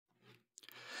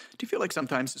Do you feel like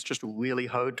sometimes it's just really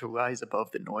hard to rise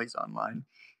above the noise online?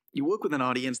 You work with an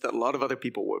audience that a lot of other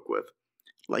people work with,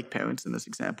 like parents in this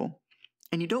example,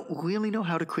 and you don't really know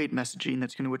how to create messaging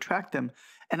that's going to attract them,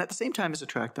 and at the same time as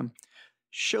attract them,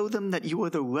 show them that you are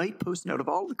the right person out of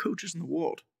all the coaches in the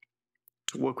world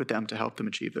to work with them to help them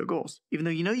achieve their goals. Even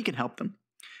though you know you can help them,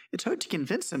 it's hard to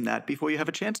convince them that before you have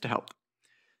a chance to help them.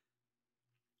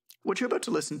 What you're about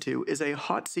to listen to is a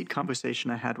hot seat conversation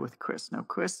I had with Chris. Now,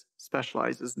 Chris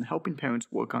specializes in helping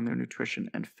parents work on their nutrition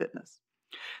and fitness.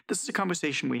 This is a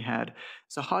conversation we had.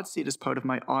 It's a hot seat as part of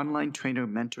my online trainer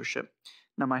mentorship.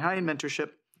 Now, my high-end mentorship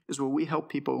is where we help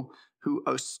people who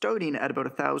are starting at about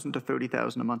 1,000 to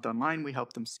 30,000 a month online. We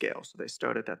help them scale. So they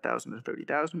start at that 1,000 to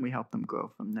 30,000. We help them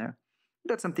grow from there. If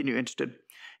that's something you're interested in,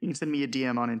 you can send me a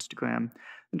DM on Instagram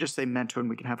and just say mentor, and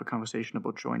we can have a conversation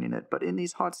about joining it. But in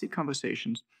these hot seat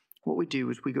conversations, what we do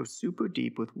is we go super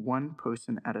deep with one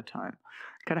person at a time,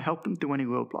 kind of help them through any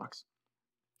roadblocks.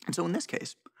 And so in this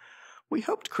case, we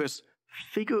helped Chris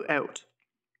figure out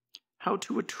how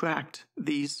to attract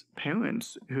these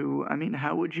parents who,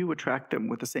 how would you attract them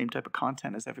with the same type of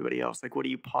content as everybody else? Like, what are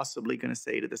you possibly going to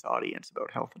say to this audience about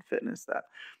health and fitness that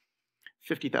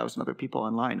 50,000 other people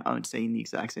online aren't saying the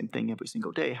exact same thing every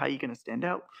single day? How are you going to stand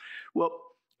out? Well,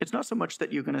 it's not so much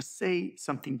that you're going to say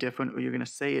something different or you're going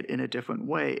to say it in a different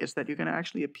way. It's that you're going to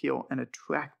actually appeal and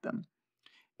attract them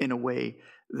in a way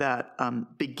that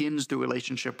begins the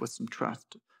relationship with some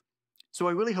trust. So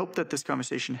I really hope that this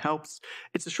conversation helps.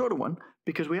 It's a shorter one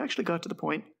because we actually got to the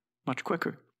point much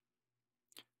quicker.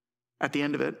 At the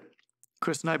end of it,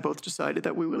 Chris and I both decided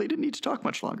that we really didn't need to talk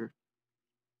much longer.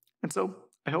 And so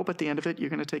I hope at the end of it, you're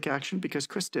going to take action because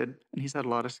Chris did, and he's had a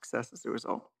lot of success as a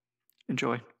result.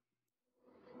 Enjoy.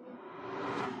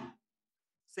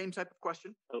 Same type of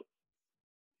question. Oh.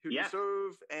 Who do you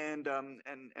serve, and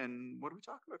what do we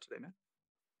talk about today, man?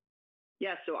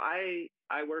 Yeah, so I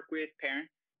work with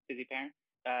parents, busy parents,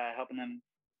 helping them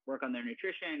work on their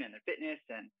nutrition and their fitness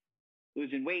and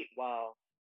losing weight while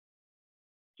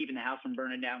keeping the house from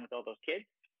burning down with all those kids.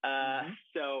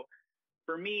 So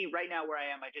for me, right now where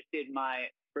I am, I just did my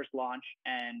first launch,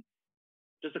 and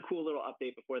just a cool little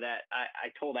update before that. I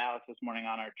told Alex this morning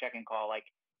on our check-in call, like,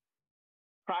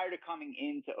 prior to coming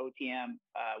into OTM,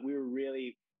 we were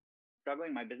really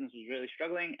struggling. My business was really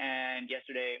struggling. And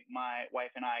yesterday, my wife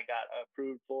and I got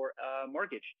approved for a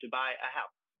mortgage to buy a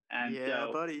house. And yeah,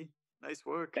 so, buddy. Nice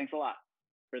work. Thanks a lot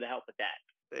for the help with that.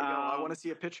 There you go. I want to see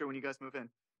a picture when you guys move in.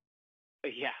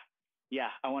 Yeah,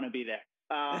 I want to be there.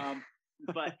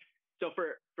 But so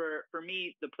for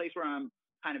me, the place where I'm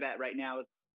kind of at right now is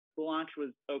the launch was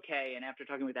okay. And after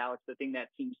talking with Alex, the thing that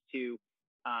seems to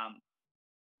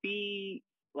be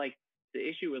like the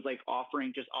issue was like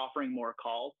offering more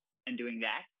calls and doing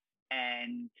that.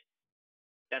 And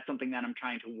that's something that I'm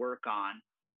trying to work on.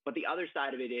 But the other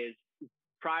side of it is,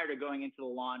 prior to going into the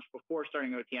launch, before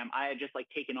starting OTM, I had just like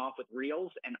taken off with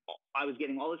Reels, and I was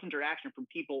getting all this interaction from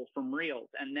people from Reels.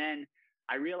 And then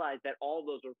I realized that all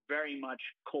those were very much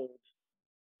cold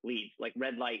leads, like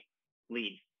red light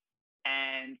leads.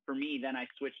 And for me, then I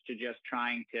switched to just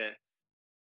trying to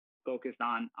focus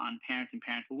on parents and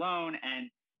parents alone, and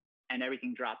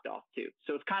everything dropped off too.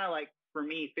 So it's kind of like, for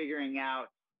me, figuring out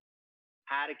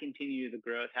how to continue the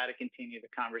growth, how to continue the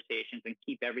conversations, and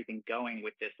keep everything going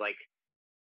with this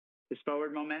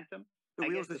forward momentum. The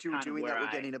Reels that you were doing that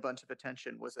were getting a bunch of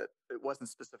attention, it wasn't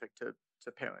specific to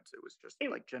parents. It was just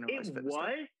like generalized fitness stuff.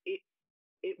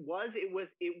 It was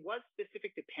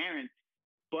specific to parents,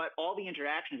 but all the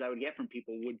interactions I would get from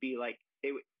people would be like,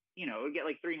 it would get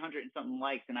like 300 and something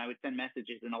likes, and I would send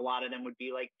messages, and a lot of them would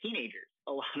be like teenagers.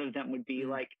 A lot of them would be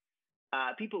like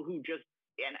people who just,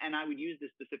 and I would use the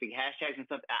specific hashtags and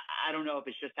stuff. I don't know if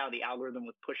it's just how the algorithm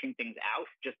was pushing things out,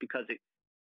 just because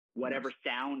whatever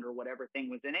sound or whatever thing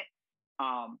was in it.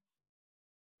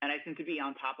 And I seem to be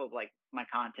on top of like my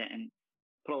content and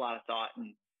put a lot of thought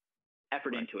and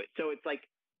effort into it. So it's like,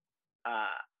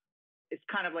 it's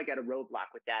kind of like at a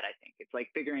roadblock with that. I think it's like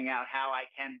figuring out how I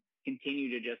can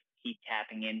continue to just keep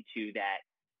tapping into that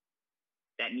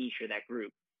niche or that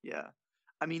group. Yeah.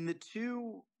 I mean, the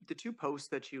two posts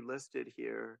that you listed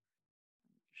here,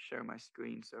 share my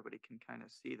screen so everybody can kind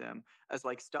of see them as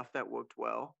like stuff that worked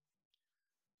well.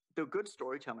 They're good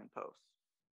storytelling posts.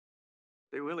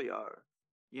 They really are.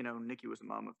 Nikki was a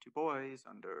mom of 2 boys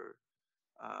under,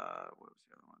 what was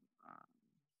the other one?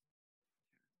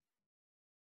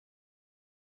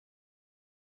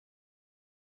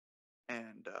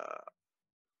 And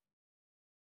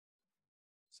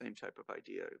same type of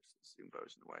idea. Zoom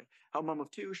bars in the way. How mom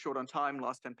of 2, short on time,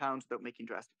 lost 10 pounds without making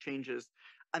drastic changes.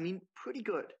 I mean, pretty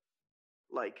good.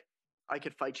 Like, I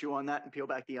could fight you on that and peel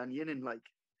back the onion and like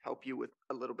help you with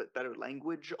a little bit better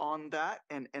language on that.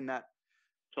 And that,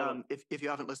 Totally. if you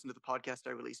haven't listened to the podcast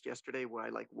I released yesterday, where I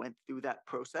like went through that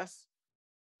process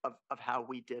of how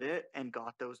we did it and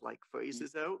got those like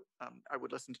phrases out, I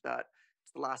would listen to that.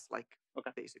 It's the last like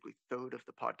basically third of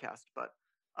the podcast, but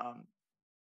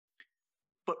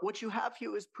what you have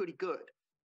here is pretty good.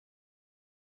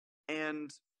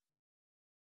 And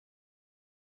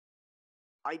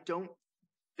I don't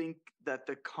think that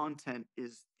the content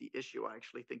is the issue. I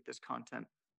actually think this content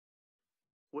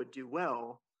would do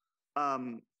well.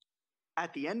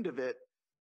 At the end of it,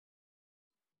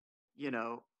 you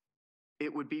know,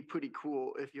 it would be pretty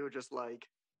cool if you're just like,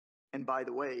 and by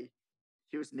the way,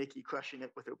 here's Nikki crushing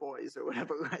it with her boys or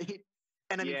whatever, right?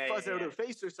 And I mean, fuzz out her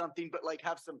face or something, but like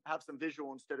have some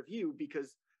visual instead of you,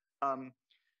 because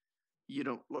you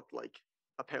don't look like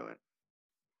a parent.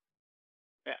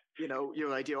 Yeah. You know,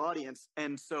 your ideal audience.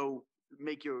 And so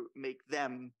make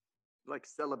them like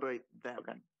celebrate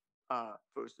them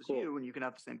versus you, and you can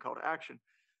have the same call to action.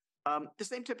 The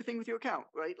same type of thing with your account,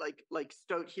 right? Like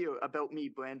start here, about me,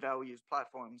 brand values,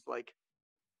 platforms. Like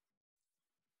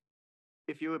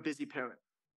if you're a busy parent,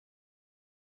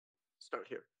 start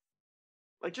here.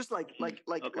 Like just like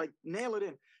nail it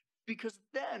in. Because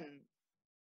then,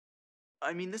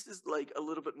 I mean, this is like a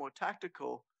little bit more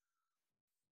tactical,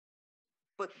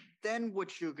 but then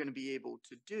what you're going to be able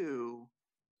to do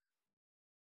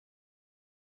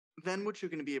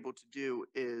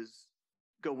is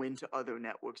go into other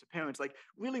networks of parents. Like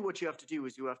really what you have to do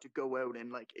is you have to go out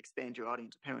and like expand your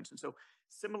audience of parents. And so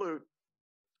similar,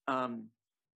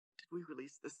 did we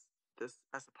release this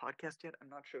as a podcast yet? I'm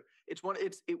not sure. It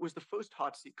was the first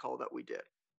hot seat call that we did,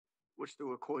 which the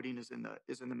recording is in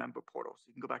the member portal. So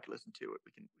you can go back and listen to it.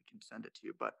 We can send it to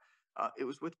you. But it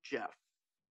was with Jeff.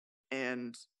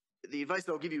 And the advice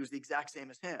that I'll give you is the exact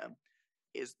same as him,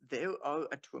 is there are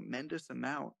a tremendous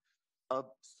amount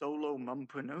of solo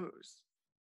mompreneurs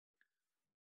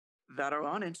that are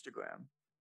on Instagram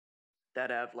that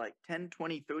have like 10,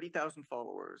 20, 30,000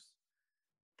 followers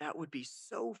that would be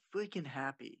so freaking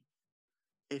happy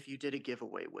if you did a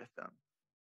giveaway with them.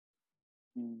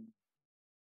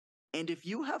 And if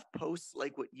you have posts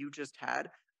like what you just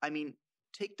had, I mean,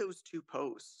 take those 2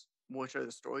 posts, which are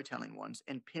the storytelling ones,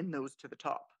 and pin those to the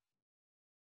top.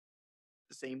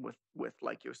 The same with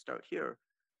like your start here.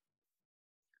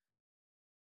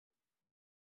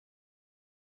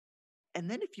 And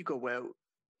then if you go out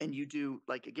and you do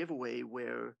like a giveaway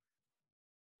where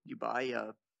you buy a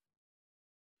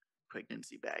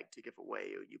pregnancy bag to give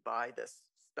away, or you buy this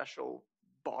special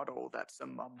bottle that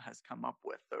some mom has come up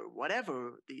with, or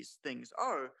whatever these things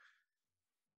are,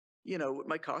 you know, it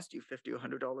might cost you $50 or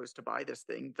 $100 to buy this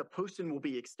thing. The person will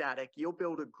be ecstatic. You'll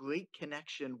build a great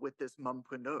connection with this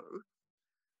mompreneur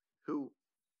who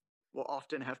will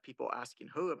often have people asking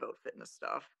her about fitness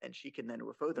stuff, and she can then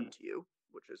refer them to you,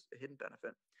 which is a hidden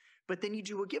benefit. But then you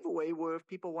do a giveaway where if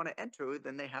people want to enter,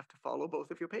 then they have to follow both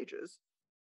of your pages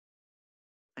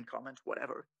and comment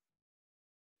whatever.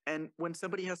 And when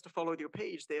somebody has to follow your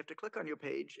page, they have to click on your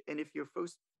page. And if your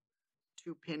first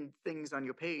 2 pinned things on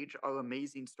your page are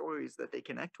amazing stories that they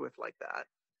connect with like that,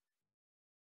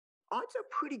 odds are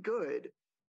pretty good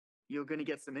you're going to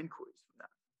get some inquiries from that.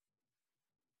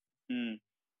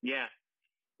 Yeah.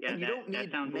 And you don't need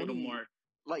that sounds many, a little more.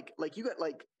 Like you got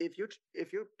like, if you're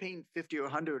paying $50 or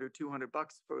 $100 or $200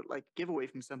 for like giveaway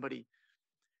from somebody,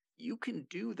 you can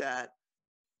do that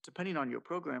depending on your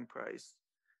program price,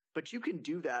 but you can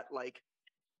do that like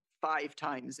 5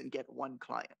 times and get 1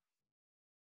 client.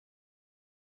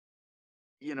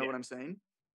 You know what I'm saying?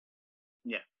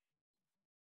 Yeah.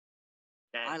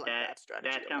 I like that strategy.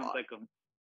 That sounds like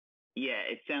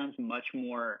it sounds much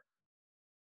more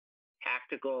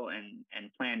tactical and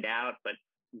planned out, but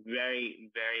very,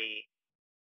 very,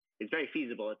 it's very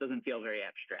feasible. It doesn't feel very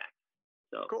abstract.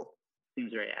 So cool.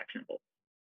 Seems very actionable.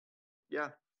 Yeah.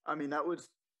 I mean,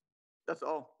 that's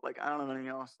all. Like, I don't have anything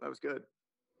else. That was good.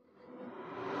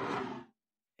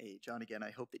 Hey, John again.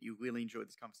 I hope that you really enjoyed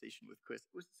this conversation with Chris.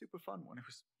 It was a super fun one.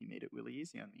 He made it really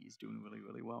easy on me. He's doing really,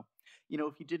 really well. You know,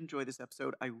 if you did enjoy this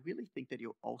episode, I really think that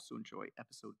you'll also enjoy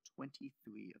episode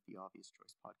 23 of the Obvious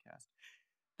Choice podcast.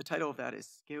 The title of that is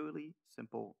Scarily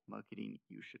Simple Marketing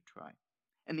You Should Try.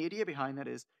 And the idea behind that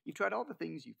is you've tried all the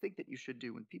things you think that you should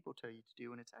do and people tell you to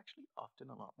do, and it's actually often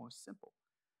a lot more simple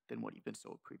than what you've been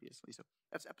sold previously. So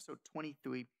that's episode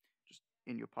 23. Just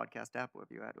in your podcast app,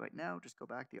 wherever you're at right now, just go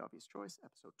back, The Obvious Choice,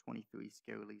 episode 23,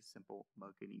 Scarily Simple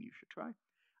Marketing You Should Try.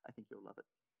 I think you'll love it.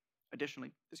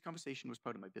 Additionally, this conversation was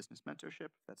part of my business mentorship.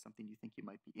 If that's something you think you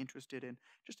might be interested in,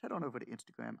 just head on over to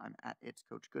Instagram. I'm at It's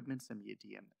Coach Goodman. Send me a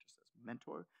DM that just says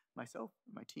mentor, myself,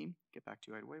 and my team, get back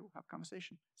to you right away. We'll have a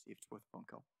conversation, see if it's worth a phone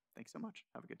call. Thanks so much.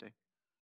 Have a good day.